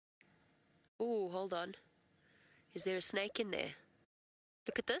Oh, hold on. Is there a snake in there?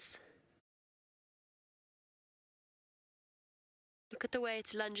 Look at this. Look at the way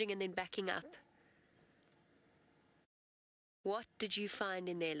it's lunging and then backing up. What did you find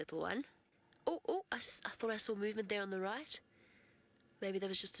in there, little one? Oh, I thought I saw movement there on the right. Maybe that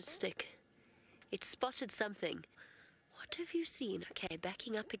was just a stick. It spotted something. What have you seen? Okay,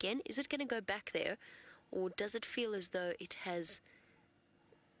 backing up again. Is it going to go back there? Or does it feel as though it has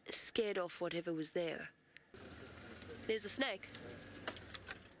scared off whatever was there? There's a snake.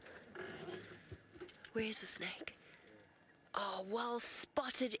 Where's the snake? Oh, well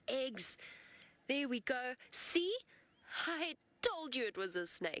spotted eggs. There we go. See? I told you it was a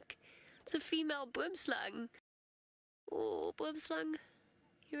snake. It's a female boomslang. Oh, Boomslang,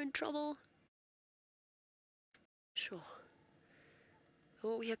 you're in trouble. Sure.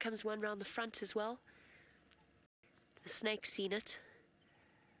 Oh, here comes one round the front as well. The snake's seen it.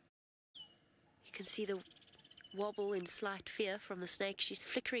 You can see the wobble in slight fear from the snake. She's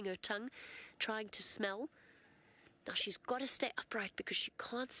flickering her tongue, trying to smell. Now she's got to stay upright because she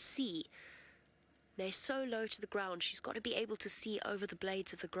can't see. They're so low to the ground, she's got to be able to see over the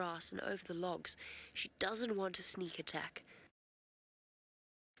blades of the grass and over the logs. She doesn't want a sneak attack.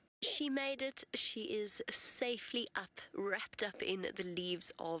 She made it. She is safely up, wrapped up in the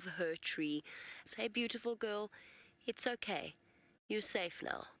leaves of her tree. Say, beautiful girl, it's okay. You're safe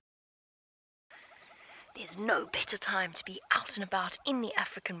now. There's no better time to be out and about in the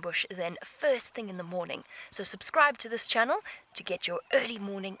African bush than first thing in the morning. So subscribe to this channel to get your early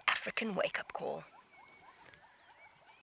morning African wake-up call.